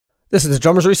This is the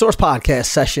Drummers Resource Podcast,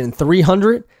 session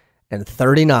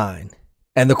 339.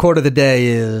 And the quote of the day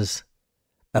is,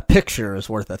 "A picture is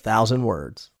worth 1,000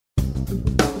 words." You're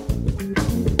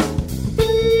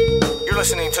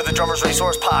listening to the Drummers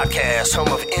Resource Podcast, home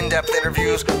of in-depth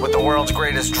interviews with the world's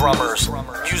greatest drummers,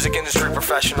 music industry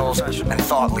professionals, and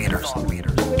thought leaders.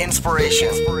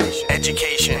 Inspiration,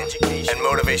 education, and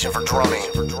motivation for drumming,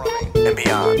 and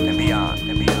beyond, and beyond,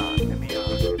 and beyond.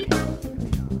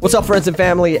 What's up, friends and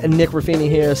family? Nick Ruffini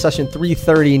here, session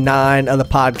 339 of the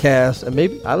podcast. And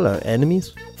maybe, I don't know,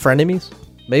 enemies? Frenemies?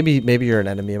 Maybe you're an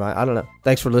enemy of mine. I don't know.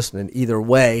 Thanks for listening. Either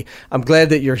way, I'm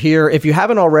glad that you're here. If you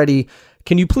haven't already,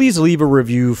 can you please leave a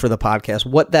review for the podcast?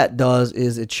 What that does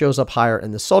is it shows up higher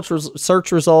in the search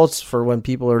results for when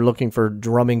people are looking for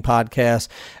drumming podcasts,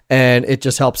 and it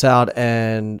just helps out,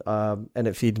 and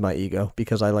it feeds my ego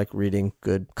because I like reading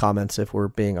good comments, if we're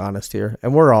being honest here.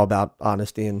 And we're all about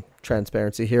honesty and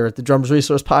transparency here at the Drummers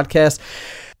Resource Podcast.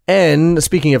 And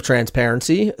speaking of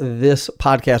transparency, this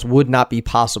podcast would not be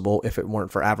possible if it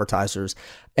weren't for advertisers.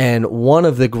 And one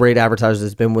of the great advertisers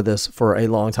that's been with us for a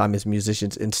long time is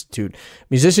Musicians Institute.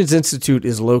 Musicians Institute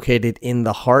is located in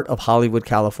the heart of Hollywood,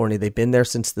 California. They've been there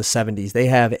since the 70s. They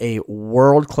have a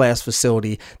world-class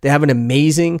facility. They have an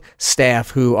amazing staff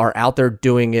who are out there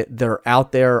doing it. They're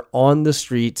out there on the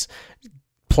streets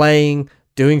playing,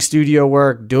 doing studio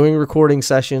work, doing recording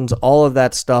sessions, all of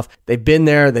that stuff. They've been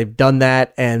there, they've done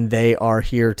that, and they are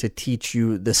here to teach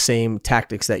you the same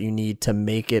tactics that you need to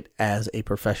make it as a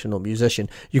professional musician.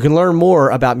 You can learn more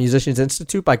about Musicians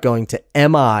Institute by going to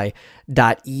mi.edu.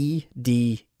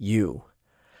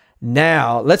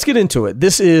 Now, let's get into it.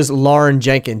 This is Lauren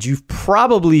Jenkins. You've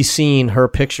probably seen her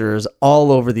pictures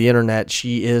all over the internet.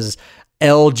 She is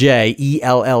LJ,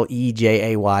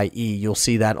 Ellejaye. You'll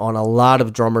see that on a lot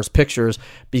of drummers' pictures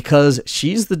because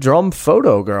she's the drum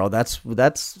photo girl. That's what I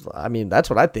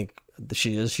think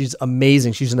she is. She's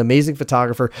amazing. She's an amazing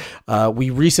photographer.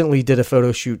 We recently did a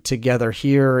photo shoot together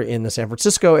here in the San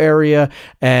Francisco area,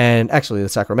 and actually the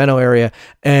Sacramento area,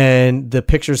 and the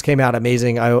pictures came out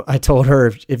amazing. I told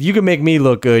her, if you can make me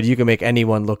look good, you can make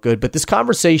anyone look good. But this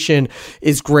conversation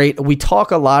is great. We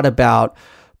talk a lot about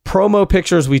promo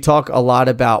pictures. We talk a lot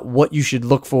about what you should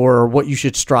look for or what you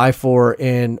should strive for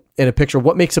in a picture,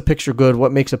 what makes a picture good,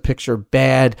 what makes a picture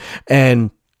bad,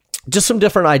 and just some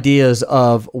different ideas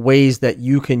of ways that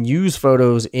you can use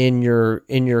photos in your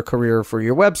career for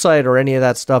your website or any of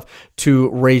that stuff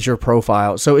to raise your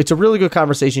profile. So it's a really good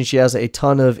conversation. She has a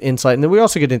ton of insight. And then we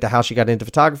also get into how she got into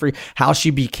photography, how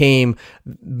she became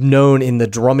known in the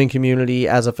drumming community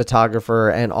as a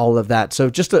photographer, and all of that. So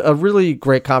just a really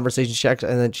great conversation.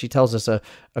 And then she tells us a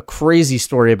crazy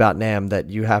story about NAMM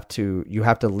that you have to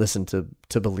listen to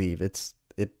believe.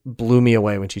 It blew me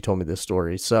away when she told me this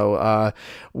story. So,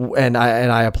 and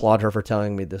I applaud her for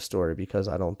telling me this story because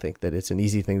I don't think that it's an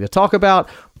easy thing to talk about,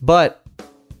 but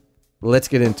let's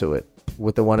get into it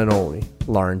with the one and only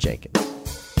Lauren Jenkins.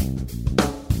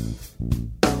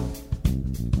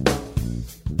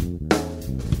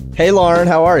 Hey, Lauren,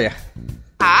 how are you?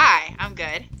 Hi, I'm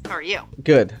good. How are you?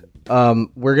 Good.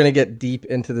 We're going to get deep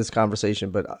into this conversation,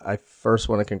 but I first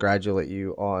want to congratulate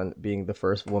you on being the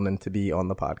first woman to be on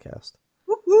the podcast.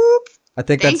 Whoop. I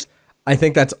think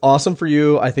that's awesome for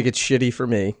you. I think it's shitty for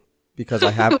me because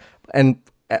I have, and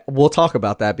we'll talk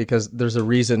about that because there's a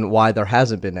reason why there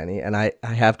hasn't been any, and I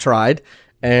have tried,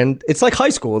 and it's like high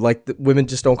school. Like women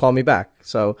just don't call me back.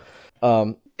 So,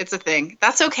 it's a thing.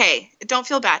 That's okay. Don't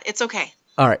feel bad. It's okay.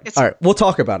 All right. We'll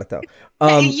talk about it though.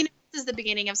 This is the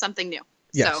beginning of something new.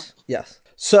 Yes.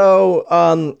 So,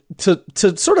 to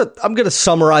sort of, I'm going to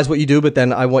summarize what you do, but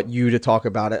then I want you to talk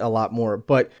about it a lot more.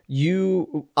 But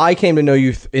I came to know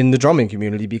you in the drumming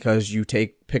community because you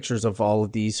take pictures of all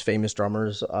of these famous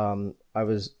drummers. I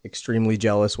was extremely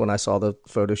jealous when I saw the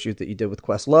photo shoot that you did with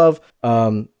Questlove.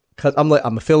 Cause I'm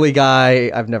a Philly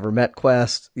guy. I've never met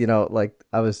Quest,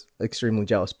 I was extremely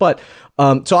jealous, but,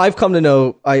 so I've come to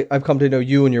know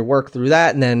you and your work through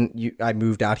that. And then I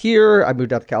moved out here, I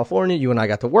moved out to California, you and I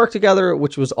got to work together,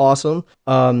 which was awesome.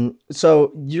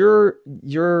 So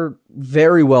you're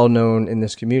very well known in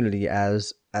this community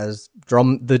as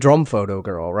the drum photo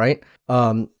girl, right?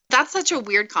 That's such a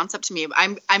weird concept to me.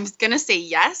 I'm going to say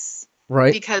yes,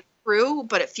 right? Because true,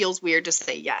 but it feels weird to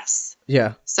say yes.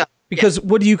 Yeah. So, because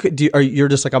what do you do? You're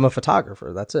just like, I'm a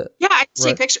photographer. That's it. Yeah, I just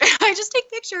take pictures. I just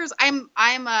take pictures. I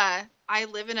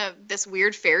live in this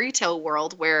weird fairy tale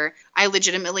world where I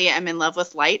legitimately am in love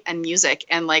with light and music,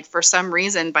 and like for some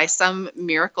reason, by some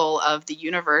miracle of the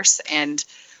universe and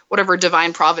whatever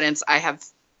divine providence, I have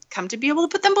come to be able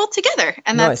to put them both together,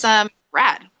 and that's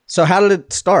rad. So how did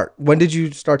it start? When did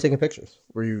you start taking pictures?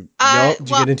 Were you young? Did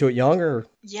you get into it young or?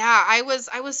 Yeah, I was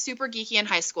super geeky in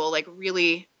high school, like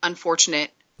really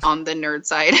unfortunate on the nerd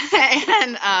side.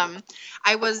 And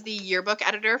I was the yearbook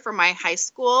editor for my high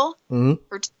school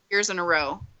for 2 years in a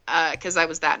row because I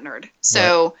was that nerd.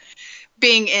 So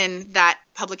being in that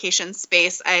publication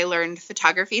space, I learned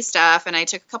photography stuff, and I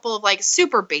took a couple of like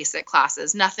super basic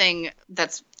classes, nothing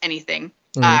that's anything.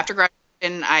 After graduation,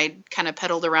 I kind of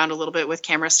pedaled around a little bit with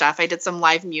camera stuff. I did some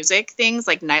live music things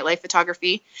like nightlife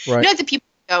photography. Right. You know, like the people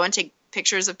go and take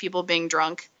pictures of people being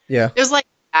drunk. Yeah. It was like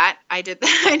that. I did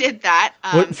that. I did that.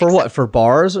 What? For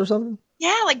bars or something?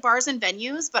 Yeah, like bars and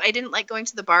venues, but I didn't like going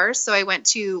to the bars, so I went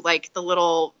to like the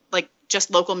little, like just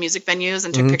local music venues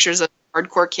and took pictures of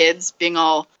hardcore kids being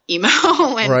all emo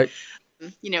and,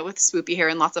 you know, with swoopy hair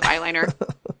and lots of eyeliner.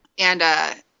 And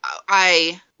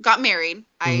I got married.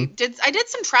 I did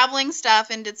some traveling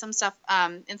stuff and did some stuff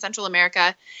in Central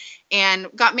America, and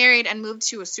got married and moved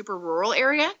to a super rural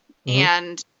area.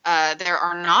 And there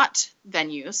are not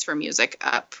venues for music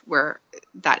up where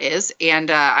that is.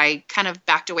 And I kind of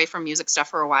backed away from music stuff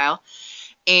for a while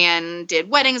and did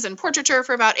weddings and portraiture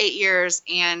for about 8 years.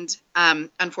 And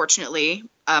unfortunately,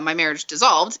 my marriage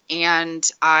dissolved, and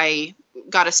I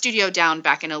got a studio down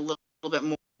back in a little bit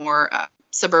more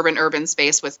suburban urban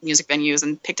space with music venues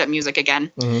and picked up music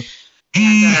again.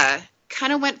 And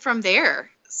kind of went from there.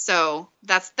 So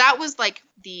that was like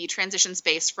the transition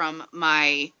space from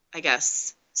my, I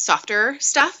guess, softer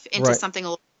stuff into something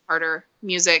a little harder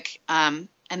music. And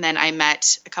then I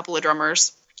met a couple of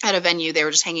drummers at a venue. They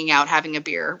were just hanging out, having a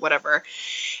beer, whatever.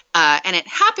 And it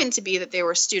happened to be that they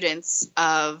were students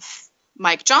of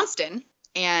Mike Johnston.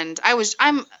 And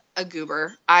I'm a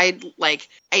goober. I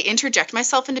interject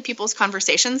myself into people's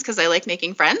conversations because I like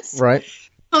making friends. Right.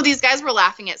 So these guys were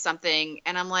laughing at something,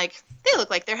 and I'm like, they look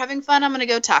like they're having fun. I'm going to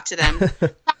go talk to them.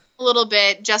 Talk a little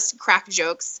bit, just crack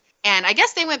jokes. And I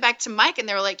guess they went back to Mike and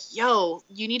they were like, yo,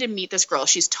 you need to meet this girl.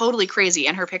 She's totally crazy,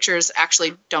 and her pictures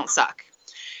actually don't suck.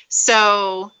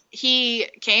 So he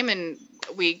came and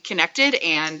we connected,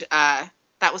 and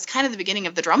that was kind of the beginning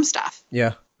of the drum stuff.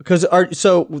 Yeah. Because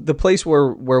so the place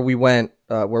where we went,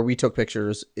 where we took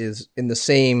pictures, is in the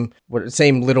same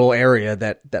little area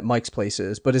that Mike's place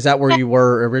is. But is that where you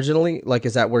were originally? Like,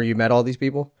 is that where you met all these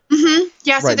people?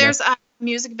 Yeah. So there's a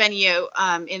music venue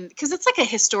because it's like a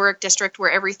historic district where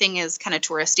everything is kind of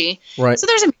touristy. Right. So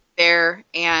there's a there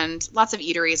and lots of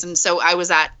eateries, and so I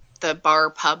was at the bar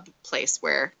pub place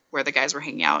where the guys were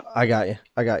hanging out. I got you.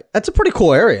 That's a pretty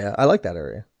cool area. I like that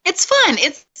area. It's fun.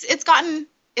 It's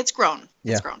grown.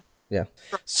 Yeah. It's grown. Yeah.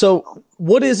 So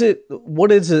what is it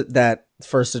that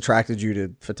first attracted you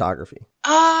to photography?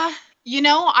 It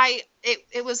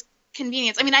was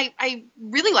convenience. I mean, I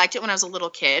really liked it when I was a little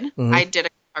kid. I did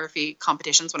photography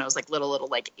competitions when I was like little,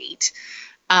 like 8.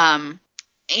 And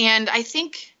I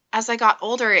think as I got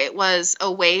older, it was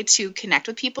a way to connect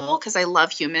with people because I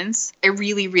love humans. I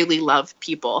really, really love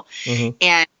people.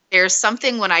 And there's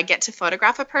something when I get to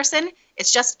photograph a person,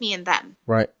 it's just me and them.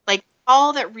 Right. Like,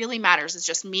 all that really matters is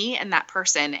just me and that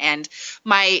person. And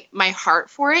my heart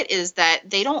for it is that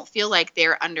they don't feel like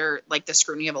they're under like the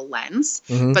scrutiny of a lens,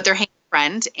 but they're hanging a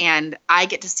friend, and I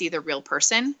get to see the real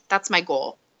person. That's my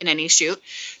goal in any shoot.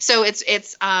 So it's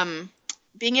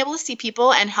being able to see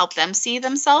people and help them see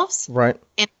themselves, right,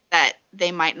 in that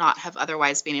they might not have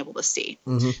otherwise been able to see.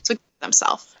 So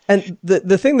themselves. And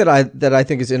the thing that I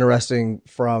think is interesting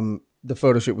from the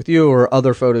photo shoot with you or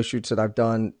other photo shoots that I've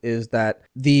done is that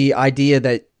the idea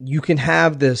that you can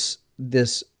have this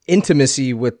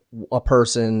intimacy with a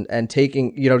person and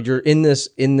taking, you're in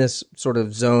this sort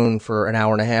of zone for an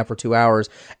hour and a half or 2 hours,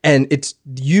 and it's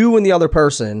you and the other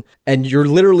person, and you're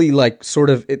literally like sort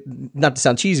of, not to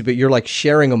sound cheesy, but you're like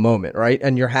sharing a moment, right?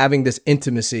 And you're having this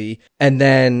intimacy, and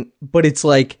then, but it's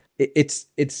like, it's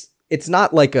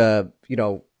not like a,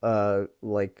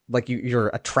 like you're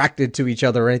attracted to each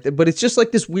other or anything, but it's just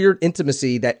like this weird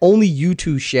intimacy that only you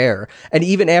two share. And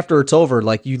even after it's over,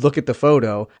 like you look at the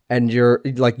photo and you're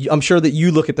like, I'm sure that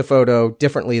you look at the photo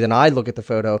differently than I look at the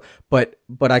photo, but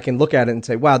I can look at it and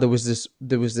say, wow, there was this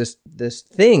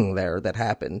thing there that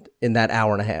happened in that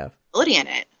hour and a half. In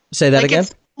it. Say that again?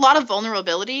 It's a lot of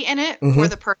vulnerability in it for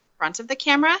the person in front of the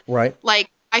camera. Right.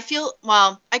 Like, I feel,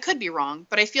 well, I could be wrong,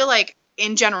 but I feel like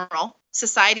in general,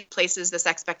 society places this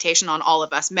expectation on all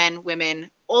of us, men,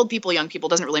 women, old people, young people,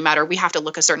 doesn't really matter. We have to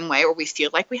look a certain way, or we feel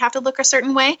like we have to look a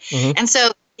certain way. And so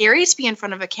it's scary to be in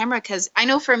front of a camera, because I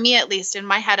know for me, at least in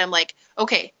my head, I'm like,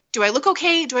 okay, do I look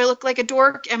okay? Do I look like a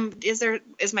dork?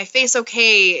 Is my face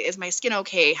okay? Is my skin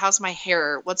okay? How's my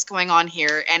hair? What's going on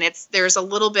here? And there's a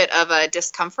little bit of a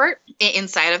discomfort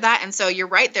inside of that. And so you're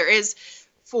right. There is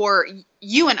for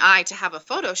you and I to have a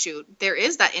photo shoot, there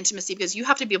is that intimacy because you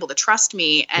have to be able to trust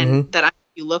me and that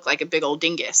you look like a big old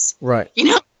dingus. Right. You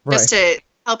know, Right. just to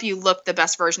help you look the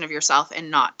best version of yourself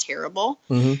and not terrible.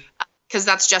 Because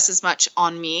that's just as much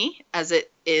on me as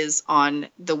it is on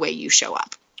the way you show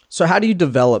up. So how do you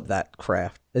develop that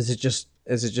craft? Is it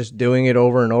just doing it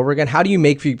over and over again? How do you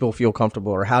make people feel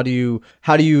comfortable, or how do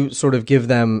you sort of give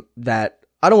them that,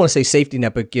 I don't want to say safety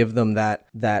net, but give them that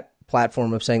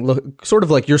platform of saying, look, sort of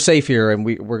like, you're safe here, and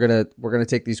we're gonna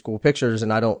take these cool pictures,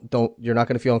 and you're not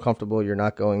gonna feel uncomfortable, you're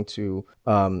not going to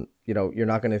you're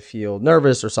not gonna feel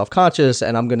nervous or self-conscious,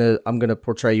 and I'm gonna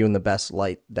portray you in the best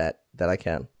light that I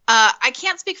can. I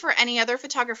can't speak for any other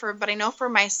photographer, but I know for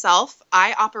myself,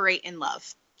 I operate in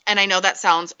love. And I know that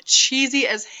sounds cheesy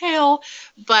as hell,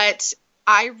 but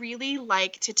I really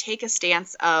like to take a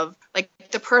stance of, like,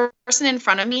 the person in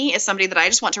front of me is somebody that I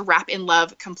just want to wrap in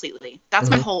love completely.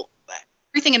 That's my whole,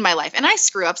 everything in my life. And I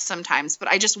screw up sometimes, but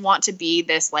I just want to be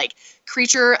this, like,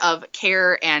 creature of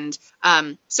care. And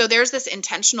so there's this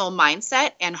intentional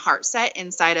mindset and heart set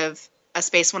inside of a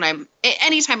space when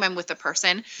anytime I'm with a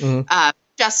person,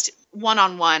 just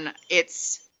one-on-one,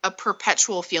 it's a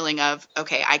perpetual feeling of,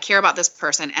 okay, I care about this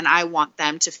person and I want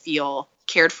them to feel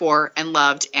cared for and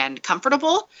loved and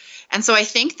comfortable. And so I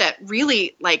think that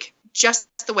really, like, just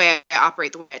the way I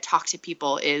operate, the way I talk to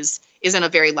people is in a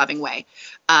very loving way.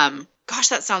 Gosh,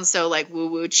 that sounds so, like,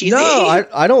 woo-woo cheesy. No,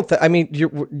 I don't I mean,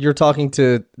 you're talking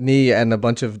to me, and a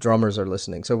bunch of drummers are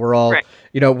listening. So we're all, right.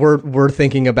 We're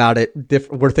thinking about it.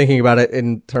 We're thinking about it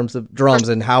in terms of drums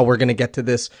and how we're going to get to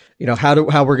this,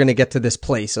 how we're going to get to this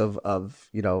place of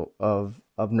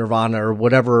nirvana, or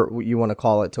whatever you want to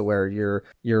call it, to where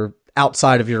you're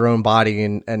outside of your own body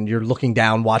and you're looking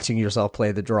down, watching yourself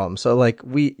play the drum. So, like,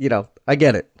 I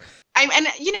get it.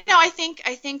 I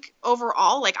think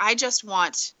overall, like,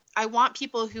 I want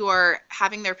people who are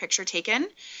having their picture taken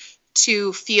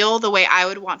to feel the way I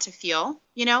would want to feel,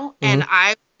 and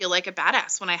I feel like a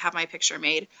badass when I have my picture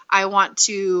made. I want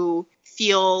to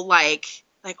feel like,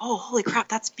 oh, holy crap,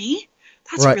 that's me.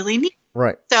 That's right. really neat.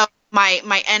 Right. So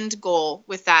my end goal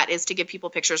with that is to give people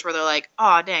pictures where they're like,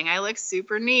 oh, dang, I look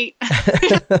super neat.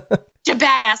 You're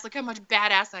badass. Look how much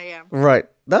badass I am. Right.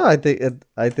 No, I think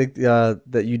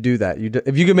that you do that.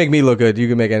 If you can make me look good, you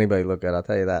can make anybody look good. I'll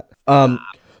tell you that.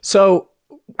 So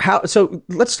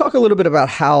let's talk a little bit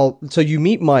about so you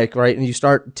meet Mike, right? And you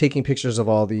start taking pictures of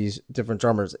all these different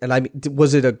drummers. And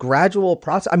was it a gradual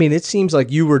process? I mean, it seems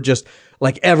like you were just,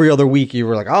 like, every other week you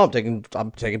were like, oh,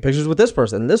 I'm taking pictures with this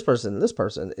person and this person and this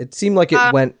person. It seemed like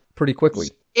it went pretty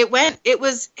quickly. It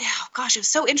was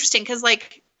so interesting. 'Cause,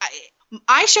 like,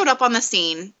 I showed up on the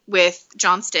scene with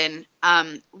Johnston,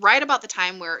 right about the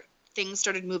time where things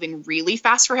started moving really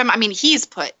fast for him. I mean, he's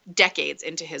put decades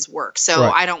into his work, so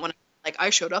right. I don't want to, like,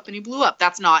 I showed up and he blew up.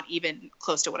 That's not even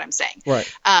close to what I'm saying.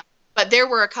 Right. But there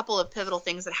were a couple of pivotal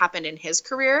things that happened in his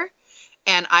career,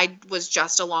 and I was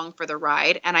just along for the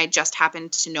ride, and I just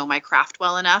happened to know my craft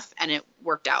well enough, and it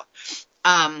worked out.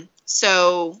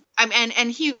 So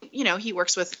and he, he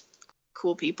works with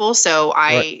cool people. So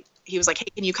right. He was like, hey,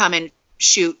 can you come and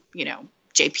shoot,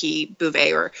 JP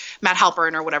Bouvet or Matt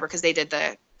Halpern or whatever, because they did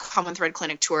the Common Thread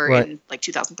Clinic tour right. in, like,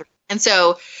 2003. And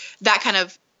so that kind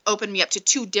of opened me up to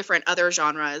two different other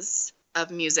genres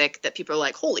of music that people are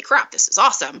like, holy crap, this is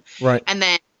awesome. Right. And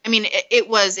then, I mean, it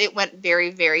went very,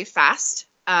 very fast.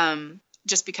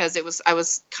 Just because I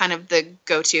was kind of the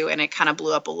go-to, and it kind of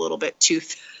blew up a little bit too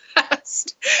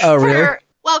fast. Oh, really?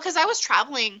 Well, because I was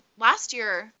traveling last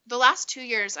year, the last 2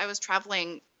 years, I was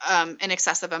traveling an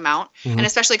excessive amount. And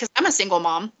especially because I'm a single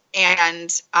mom,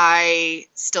 and I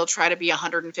still try to be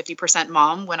 150%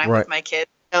 mom when I'm right. with my kids.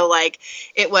 So, like,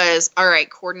 it was, all right,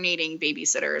 coordinating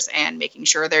babysitters and making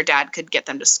sure their dad could get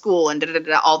them to school and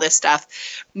all this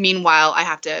stuff. Meanwhile, I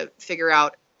have to figure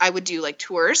out, I would do, like,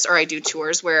 tours, or I do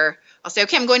tours where I'll say,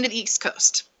 okay, I'm going to the East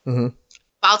Coast.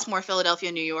 Baltimore,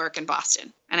 Philadelphia, New York, and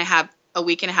Boston. And I have a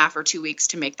week and a half or 2 weeks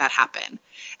to make that happen.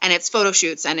 And it's photo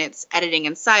shoots, and it's editing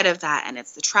inside of that, and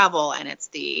it's the travel, and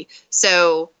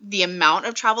so the amount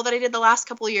of travel that I did the last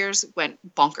couple of years went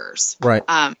bonkers. Right.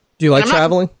 Do you like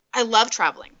traveling? I love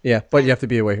traveling. Yeah, but you have to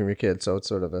be away from your kids, so it's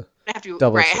sort of a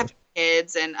double. Right, I have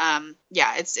kids, and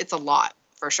it's a lot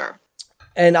for sure.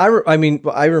 And I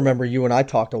remember you and I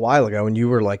talked a while ago, and you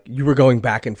were going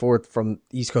back and forth from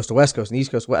East Coast to West Coast and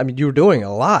East Coast. I mean, you were doing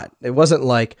a lot. It wasn't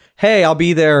like, hey, I'll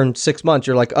be there in 6 months.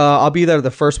 You're like, I'll be there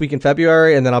the first week in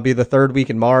February, and then I'll be the third week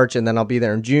in March, and then I'll be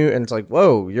there in June. And it's like,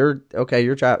 whoa, you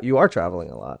are traveling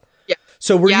a lot. Yeah.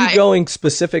 So were you going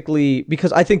specifically,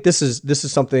 because I think this is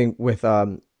something with,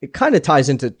 it kind of ties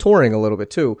into touring a little bit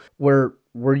too, where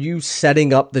were you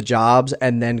setting up the jobs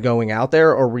and then going out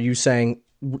there, or were you saying,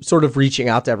 sort of reaching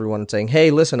out to everyone and saying,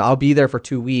 hey, listen, I'll be there for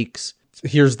 2 weeks.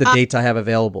 Here's the dates I have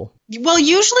available. Well,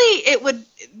 usually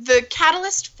the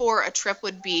catalyst for a trip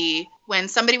would be when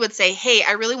somebody would say, hey,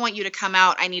 I really want you to come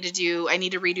out. I need to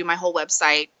redo my whole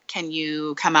website. Can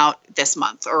you come out this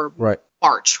month or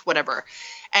March, whatever?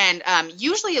 And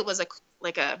usually it was a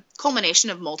culmination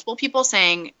of multiple people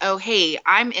saying, oh, hey,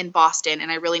 I'm in Boston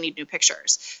and I really need new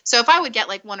pictures. So if I would get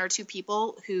like 1 or 2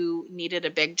 people who needed a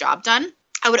big job done,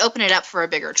 I would open it up for a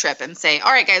bigger trip and say,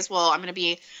 all right, guys, well, I'm going to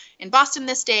be in Boston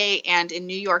this day and in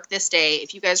New York this day.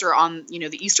 If you guys are on,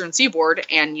 the Eastern Seaboard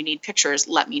and you need pictures,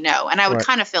 let me know. And I would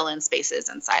kind of fill in spaces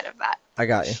inside of that. I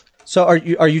got you. So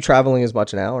are you traveling as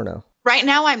much now or no? Right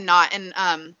now I'm not. And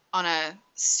on a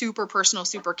super personal,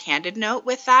 super candid note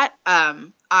with that,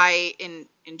 in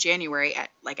January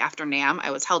after NAMM, I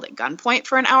was held at gunpoint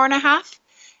for an hour and a half.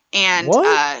 And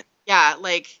what?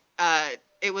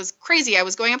 It was crazy. I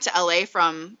was going up to LA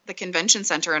from the convention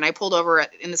center and I pulled over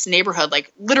in this neighborhood,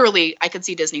 like literally I could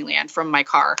see Disneyland from my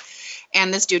car.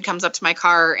 And this dude comes up to my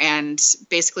car and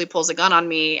basically pulls a gun on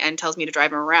me and tells me to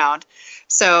drive him around.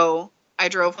 So I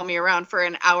drove homie around for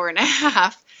an hour and a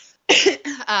half.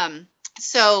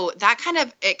 So that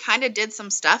kind of did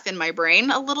some stuff in my brain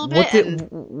a little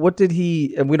bit. What did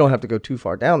he, and we don't have to go too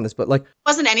far down this, but like,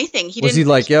 wasn't anything. Was he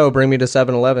like, yo, bring me to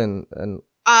 7-Eleven and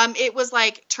it was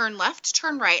like turn left,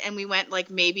 turn right, and we went like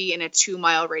maybe in a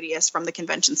 2-mile radius from the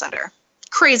convention center.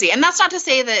 Crazy. And that's not to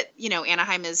say that,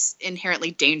 Anaheim is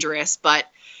inherently dangerous, but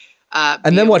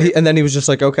and then he was just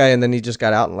like, okay, and then he just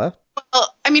got out and left.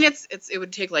 Well, I mean, it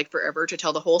would take like forever to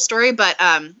tell the whole story, but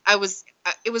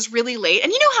it was really late.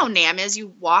 And you know how NAMM is,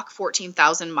 you walk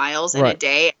 14,000 miles in a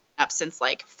day. Up since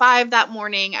like 5 that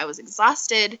morning. I was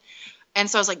exhausted. And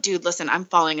so I was like, dude, listen, I'm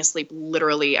falling asleep.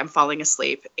 Literally, I'm falling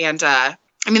asleep. And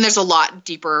there's a lot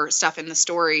deeper stuff in the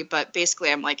story, but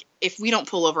basically I'm like, if we don't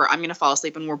pull over, I'm going to fall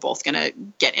asleep and we're both going to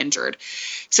get injured.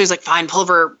 So he's like, fine, pull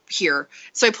over here.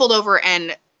 So I pulled over,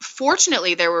 and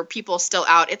fortunately there were people still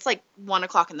out. It's like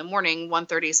 1:00 in the morning,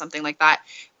 1:30, something like that,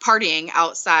 partying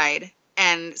outside.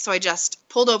 And so I just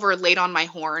pulled over, laid on my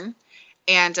horn,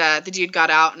 and the dude got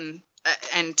out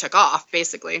and took off,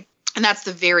 basically. And that's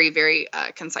the very, very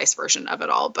concise version of it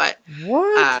all. But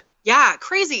what? Yeah,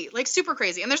 crazy, like super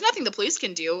crazy. And there's nothing the police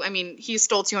can do. I mean, he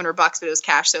stole $200, but it was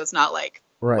cash, so it's not like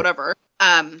whatever.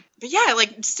 But yeah,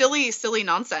 like silly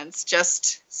nonsense,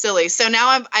 just silly. So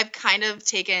now I've kind of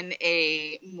taken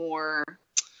a more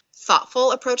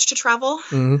thoughtful approach to travel,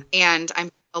 and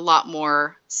I'm a lot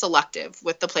more selective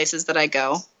with the places that I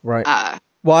go. Right.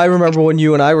 Well, I remember when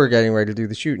you and I were getting ready to do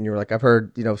the shoot, and you were like, I've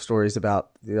heard, stories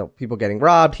about, people getting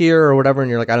robbed here or whatever.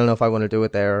 And you're like, I don't know if I want to do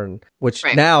it there. And which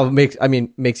now makes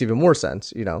even more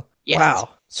sense, Yes. Wow.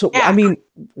 So, yeah.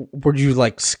 Were you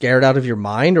like scared out of your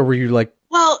mind, or were you like,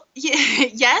 well,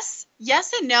 yes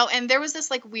and no. And there was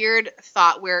this like weird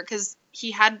thought cause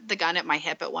he had the gun at my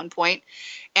hip at one point,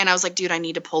 and I was like, dude, I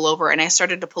need to pull over. And I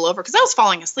started to pull over cause I was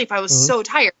falling asleep. I was so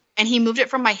tired. And he moved it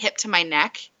from my hip to my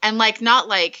neck, and like, not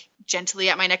like gently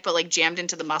at my neck, but like jammed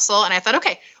into the muscle. And I thought,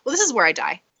 okay, well, this is where I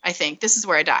die. I think this is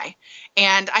where I die.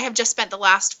 And I have just spent the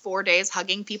last 4 days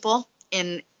hugging people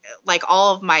in like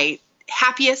all of my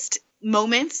happiest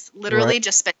moments, literally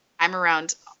just spent time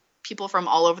around people from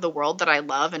all over the world that I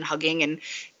love, and hugging and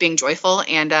being joyful.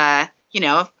 And,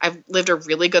 I've lived a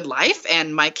really good life,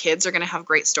 and my kids are going to have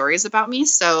great stories about me.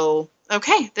 So,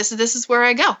 okay, this is where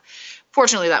I go.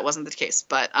 Fortunately, that wasn't the case,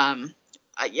 but,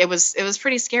 it was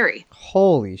pretty scary.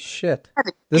 Holy shit.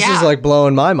 This is like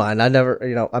blowing my mind. I never,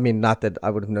 not that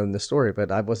I would have known this story,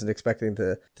 but I wasn't expecting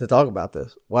to talk about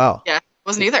this. Wow. Yeah,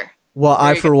 wasn't either. Well,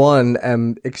 I, for one,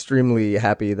 am extremely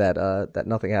happy that that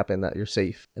nothing happened, that you're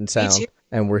safe and sound,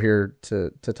 and we're here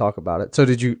to talk about it. So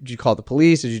did you call the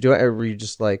police? Did you do it? Or were you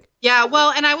just like... Yeah,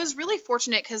 well, and I was really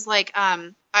fortunate because like,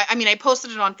 I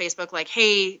posted it on Facebook like,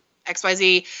 hey,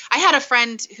 XYZ. I had a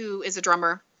friend who is a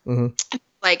drummer.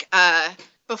 Like,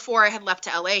 before I had left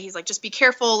to LA, he's like, just be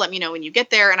careful. Let me know when you get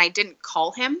there. And I didn't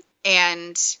call him.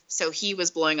 And so he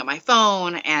was blowing up my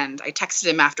phone, and I texted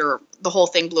him after the whole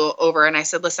thing blew over. And I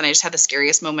said, listen, I just had the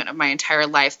scariest moment of my entire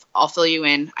life. I'll fill you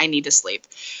in. I need to sleep.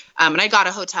 And I got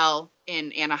a hotel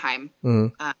in Anaheim.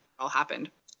 It all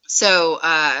happened. So,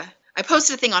 I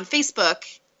posted a thing on Facebook,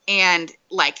 and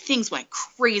like things went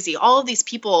crazy. All of these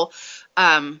people,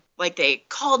 like they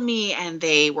called me and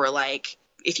they were like,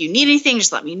 if you need anything,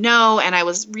 just let me know. And I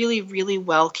was really, really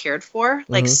well cared for,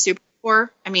 like super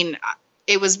poor.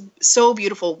 It was so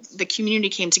beautiful. The community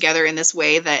came together in this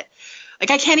way that like,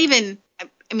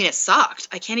 it sucked.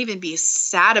 I can't even be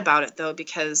sad about it though,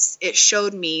 because it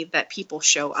showed me that people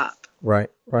show up. Right.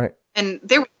 And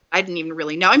I didn't even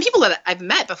really know. And people that I've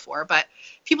met before, but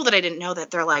people that I didn't know,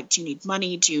 that they're like, do you need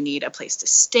money? Do you need a place to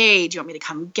stay? Do you want me to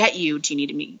come get you? Do you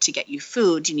need me to get you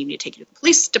food? Do you need me to take you to the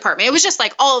police department? It was just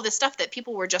like all of this stuff that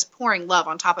people were just pouring love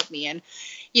on top of me. And,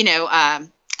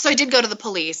 so I did go to the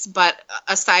police, but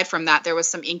aside from that, there was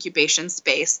some incubation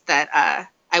space that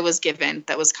I was given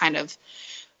that was kind of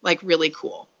like really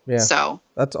cool. Yeah. So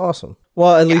that's awesome.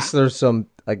 Well, at least there's some,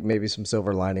 like maybe some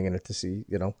silver lining in it to see,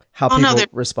 how people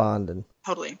respond and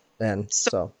totally. And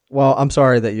so, well, I'm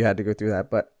sorry that you had to go through that,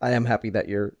 but I am happy that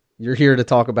you're here to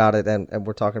talk about it and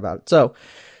we're talking about it. So,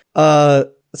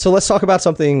 so let's talk about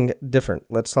something different.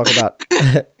 Let's talk about,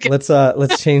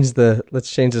 let's change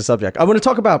the subject. I want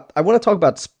to talk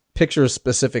about pictures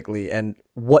specifically and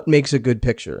what makes a good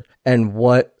picture and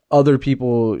what other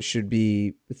people should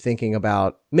be thinking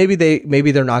about. Maybe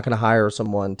they're not going to hire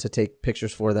someone to take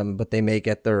pictures for them, but they may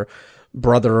get their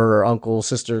brother or uncle,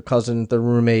 sister, cousin, their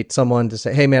roommate, someone to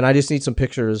say, hey man, I just need some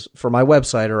pictures for my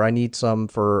website, or I need some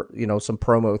for, some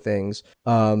promo things.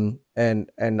 And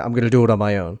I'm going to do it on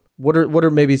my own. What are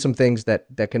maybe some things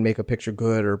that can make a picture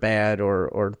good or bad,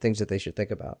 or things that they should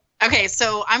think about? Okay,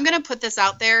 so I'm going to put this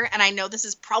out there, and I know this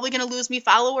is probably going to lose me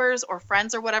followers or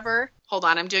friends or whatever. Hold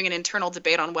on, I'm doing an internal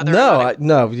debate on whether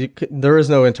there is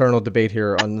no internal debate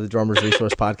here on the Drummers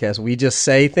Resource Podcast. We just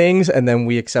say things, and then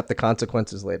we accept the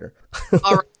consequences later.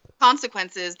 All right.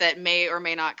 Consequences that may or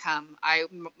may not come. I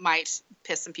might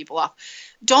piss some people off.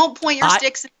 Don't point your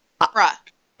sticks in the camera.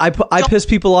 I piss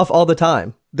people off all the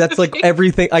time. That's like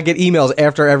everything. I get emails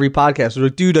after every podcast. They're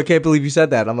like, dude, I can't believe you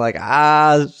said that. I'm like,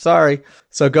 sorry.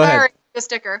 So go ahead. A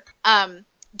sticker.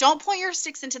 Don't point your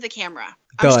sticks into the camera.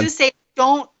 I'm just going to say,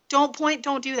 don't point.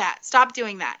 Don't do that. Stop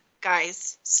doing that,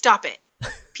 guys. Stop it.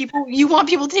 You want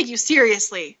people to take you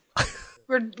seriously.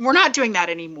 We're not doing that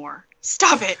anymore.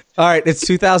 Stop it. All right. It's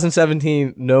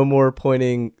 2017. No more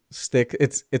pointing stick.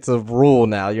 It's a rule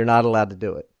now. You're not allowed to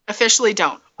do it. Officially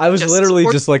don't. I was literally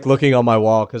just like looking on my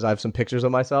wall because I have some pictures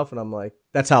of myself, and I'm like,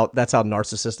 that's how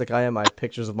narcissistic I am. I have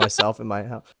pictures of myself in my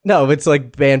house. No, it's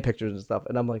like band pictures and stuff.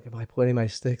 And I'm like, am I pointing my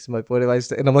sticks? Am I pointing my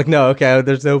sticks? And I'm like, no, okay,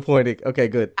 there's no pointing. Okay,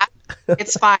 good.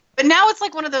 It's fine. But now it's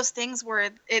like one of those things where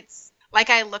it's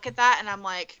like I look at that and I'm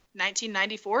like,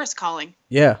 1994 is calling.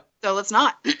 Yeah. So let's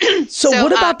not. So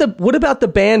what about the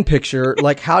band picture?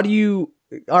 Like, how do you?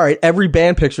 All right, every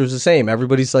band picture is the same.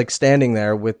 Everybody's like standing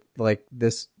there with like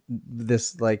this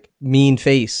like mean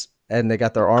face, and they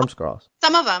got their arms crossed.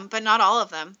 Some of them, but not all of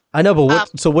them. I know, but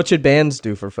what should bands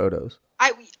do for photos?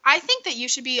 I think that you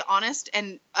should be honest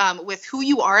and with who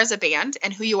you are as a band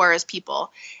and who you are as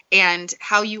people and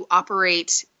how you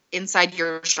operate inside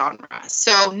your genre.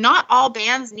 So not all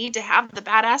bands need to have the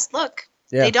badass look.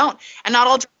 Yeah. They don't. And not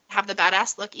all have the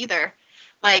badass look either.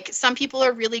 Like, some people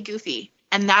are really goofy,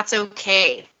 and that's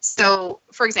okay. So,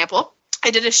 for example, I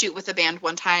did a shoot with a band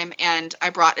one time, and I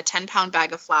brought a 10-pound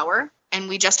bag of flour, and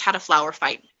we just had a flour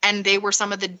fight. And they were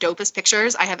some of the dopest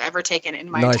pictures I have ever taken in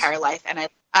my entire life. And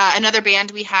another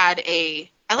band, we had I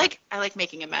like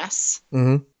making a mess,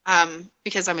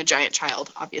 because I'm a giant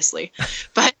child, obviously.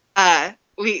 But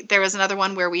there was another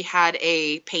one where we had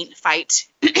a paint fight,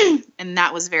 and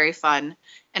that was very fun.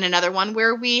 And another one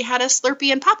where we had a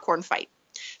Slurpee and popcorn fight.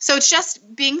 So it's just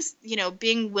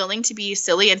being willing to be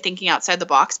silly and thinking outside the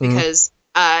box, because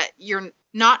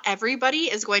not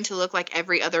everybody is going to look like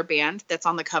every other band that's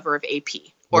on the cover of AP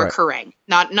or Kerrang.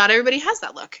 Not everybody has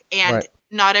that look, and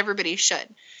not everybody should.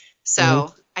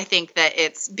 So I think that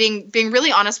it's being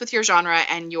really honest with your genre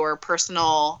and your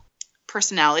personal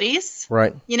personalities.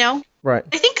 Right. Right.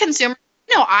 I think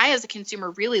I as a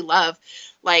consumer really love,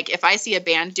 like, if I see a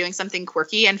band doing something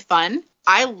quirky and fun,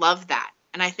 I love that.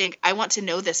 And I think I want to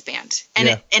know this band. And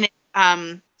it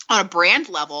on a brand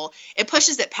level, it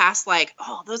pushes it past like,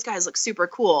 oh, those guys look super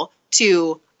cool,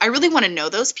 to I really want to know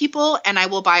those people, and I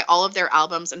will buy all of their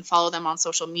albums and follow them on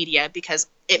social media because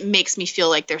it makes me feel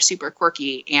like they're super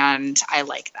quirky, and I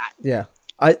like that. Yeah.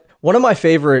 One of my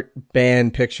favorite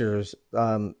band pictures,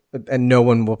 and no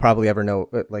one will probably ever know,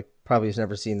 like probably has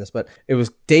never seen this, but it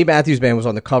was Dave Matthews Band was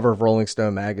on the cover of Rolling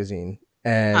Stone magazine.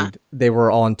 And they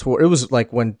were on tour. It was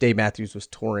like when Dave Matthews was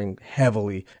touring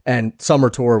heavily, and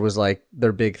Summer Tour was like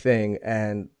their big thing.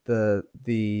 And the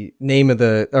name of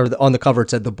on the cover, it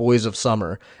said The Boys of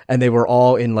Summer, and they were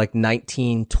all in like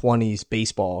 1920s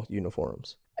baseball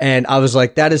uniforms. And I was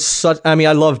like, that is such, I mean,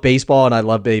 I love baseball and I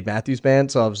love Dave Matthews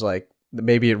Band. So I was like,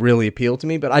 maybe it really appealed to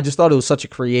me, but I just thought it was such a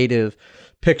creative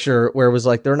picture where it was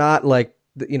like, they're not like,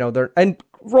 and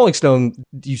Rolling Stone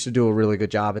used to do a really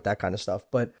good job at that kind of stuff.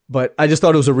 But I just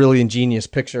thought it was a really ingenious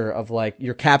picture of like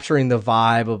you're capturing the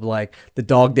vibe of like the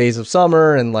dog days of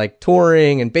summer and like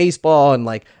touring and baseball and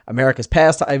like America's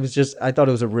past. I thought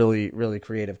it was a really, really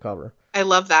creative cover. I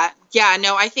love that. Yeah,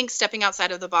 no, I think stepping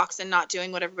outside of the box and not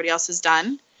doing what everybody else has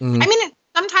done. Mm-hmm. I mean,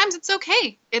 sometimes it's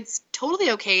okay. It's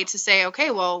totally okay to say, okay,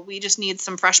 well, we just need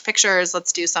some fresh pictures.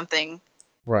 Let's do something.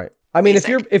 Right. I mean,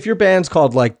 basic. if your band's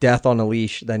called like Death on a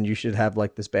Leash, then you should have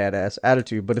like this badass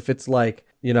attitude. But if it's like,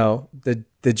 you know,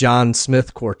 the John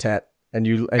Smith Quartet and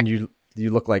you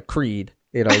look like Creed,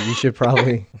 you know, you should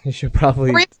probably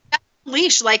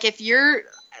Leash. Like if you're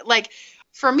like,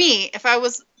 for me, if I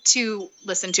was to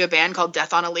listen to a band called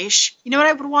Death on a Leash, you know what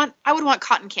I would want? I would want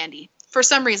Cotton Candy. For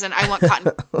some reason, I want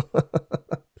cotton.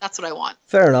 That's what I want.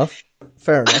 Fair enough.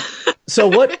 So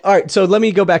what? All right. So let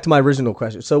me go back to my original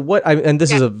question. So what? And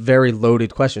this is a very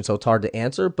loaded question, so it's hard to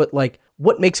answer. But like,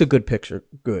 what makes a good picture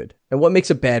good, and what makes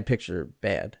a bad picture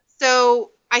bad?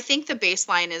 So I think the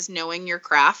baseline is knowing your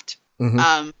craft,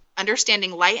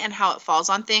 understanding light and how it falls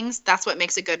on things. That's what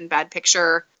makes a good and bad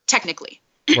picture technically.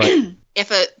 Right.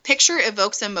 If a picture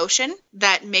evokes emotion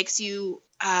that makes you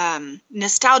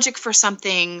nostalgic for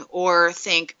something, or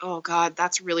think, oh God,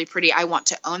 that's really pretty, I want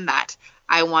to own that,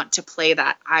 I want to play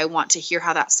that, I want to hear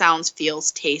how that sounds,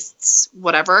 feels, tastes,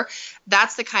 whatever,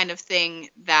 that's the kind of thing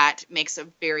that makes a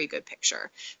very good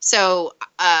picture. So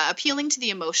appealing to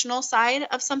the emotional side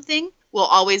of something will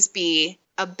always be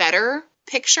a better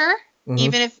picture.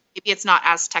 Even if maybe it's not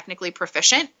as technically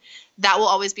proficient, that will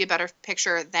always be a better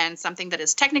picture than something that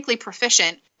is technically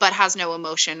proficient but has no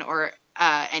emotion or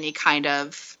any kind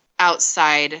of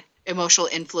outside emotional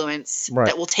influence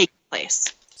that will take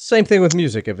place. Same thing with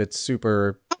music. If it's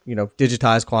super, you know,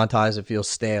 digitized, quantized, it feels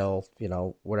stale, you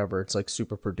know, whatever. It's like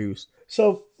super produced.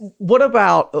 So what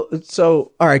about,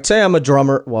 all right, say I'm a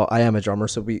drummer. Well, I am a drummer,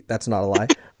 so that's not a lie.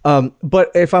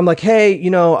 But if I'm like, hey, you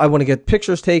know, I want to get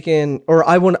pictures taken, or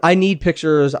I need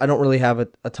pictures. I don't really have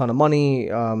a ton of money.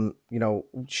 You know,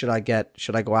 should I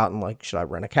go out and like, should I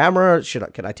rent a camera?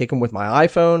 Can I take them with my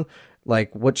iPhone?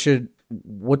 Like what's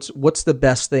the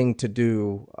best thing to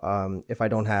do if I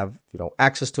don't have, you know,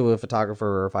 access to a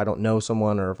photographer, or if I don't know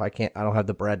someone, or if I don't have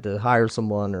the bread to hire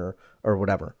someone or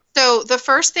whatever? So the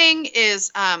first thing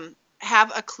is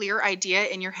have a clear idea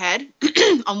in your head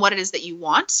on what it is that you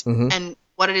want and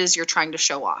what it is you're trying to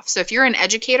show off. So if you're an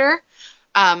educator,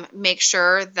 make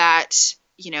sure that,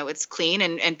 you know, it's clean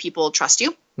and people trust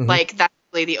you. Like that's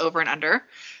really the over and under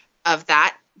of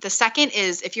that. The second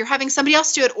is if you're having somebody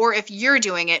else do it, or if you're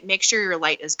doing it, make sure your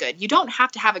light is good. You don't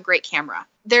have to have a great camera.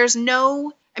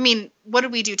 What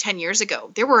did we do 10 years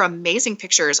ago? There were amazing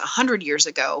pictures 100 years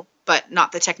ago, but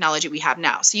not the technology we have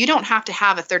now. So you don't have to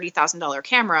have a $30,000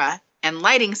 camera and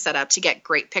lighting set up to get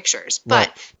great pictures,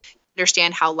 but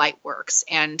understand how light works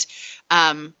and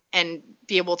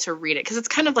be able to read it. Cause it's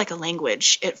kind of like a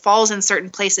language. It falls in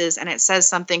certain places and it says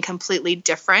something completely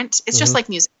different. It's just like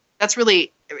music.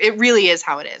 It really is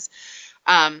how it is.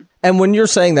 And when you're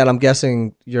saying that, I'm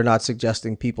guessing you're not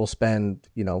suggesting people spend,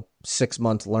 you know, 6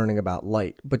 months learning about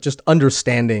light, but just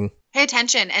understanding. Pay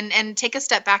attention and take a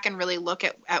step back and really look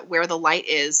at where the light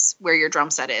is, where your drum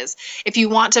set is. If you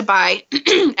want to buy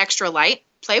extra light,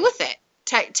 play with it.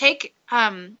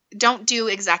 Don't do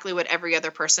exactly what every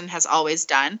other person has always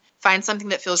done. Find something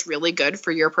that feels really good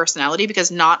for your personality,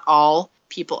 because not all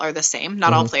people are the same.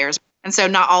 Not all players. And so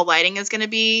not all lighting is going to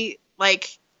be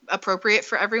like appropriate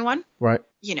for everyone. Right.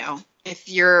 You know, if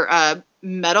you're a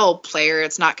metal player,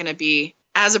 it's not going to be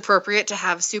as appropriate to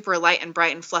have super light and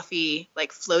bright and fluffy,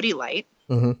 like floaty light.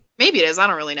 Maybe it is. I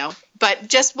don't really know. But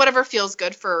just whatever feels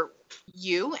good for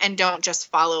you, and don't just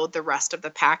follow the rest of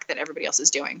the pack that everybody else is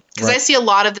doing. Because I see a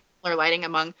lot of the similar lighting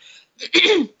among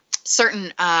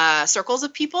certain circles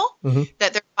of people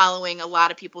that they're following a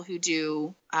lot of people who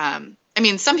do.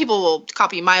 Some people will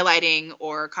copy my lighting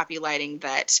or copy lighting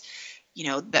that, you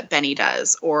know, that Benny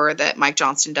does or that Mike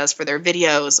Johnston does for their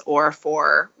videos or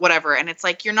for whatever. And it's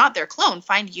like, you're not their clone.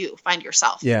 Find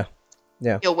yourself. Yeah.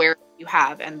 Yeah. Feel where you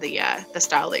have and the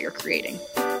style that you're creating.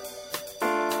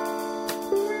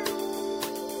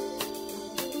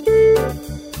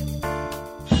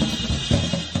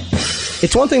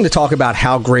 It's one thing to talk about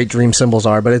how great Dream cymbals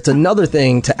are, but it's another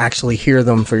thing to actually hear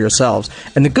them for yourselves.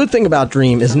 And the good thing about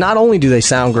Dream is not only do they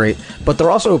sound great, but they're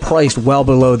also priced well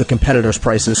below the competitors'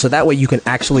 prices, so that way you can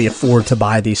actually afford to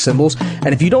buy these cymbals. And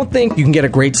if you don't think you can get a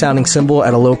great sounding cymbal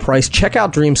at a low price, check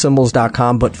out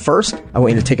dreamcymbals.com. But first, I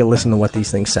want you to take a listen to what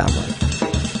these things sound like.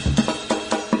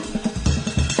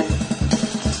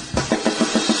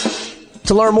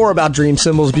 To learn more about Dream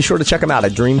cymbals, be sure to check them out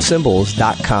at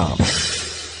dreamcymbals.com.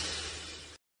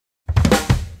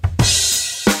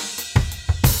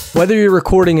 Whether you're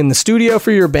recording in the studio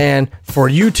for your band, for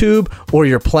YouTube, or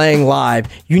you're playing live,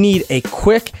 you need a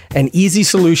quick and easy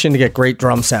solution to get great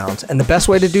drum sounds. And the best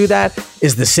way to do that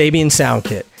is the Sabian Sound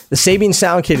Kit. The Sabian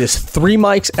Sound Kit is 3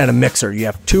 mics and a mixer. You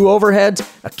have 2 overheads,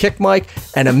 a kick mic,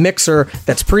 and a mixer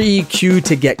that's pre-EQ'd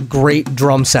to get great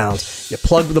drum sounds. You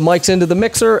plug the mics into the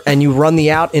mixer and you run the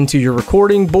out into your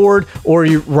recording board, or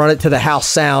you run it to the house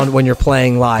sound when you're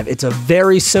playing live. It's a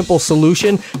very simple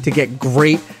solution to get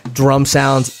great drum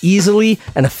sounds easily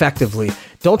and effectively.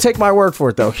 Don't take my word for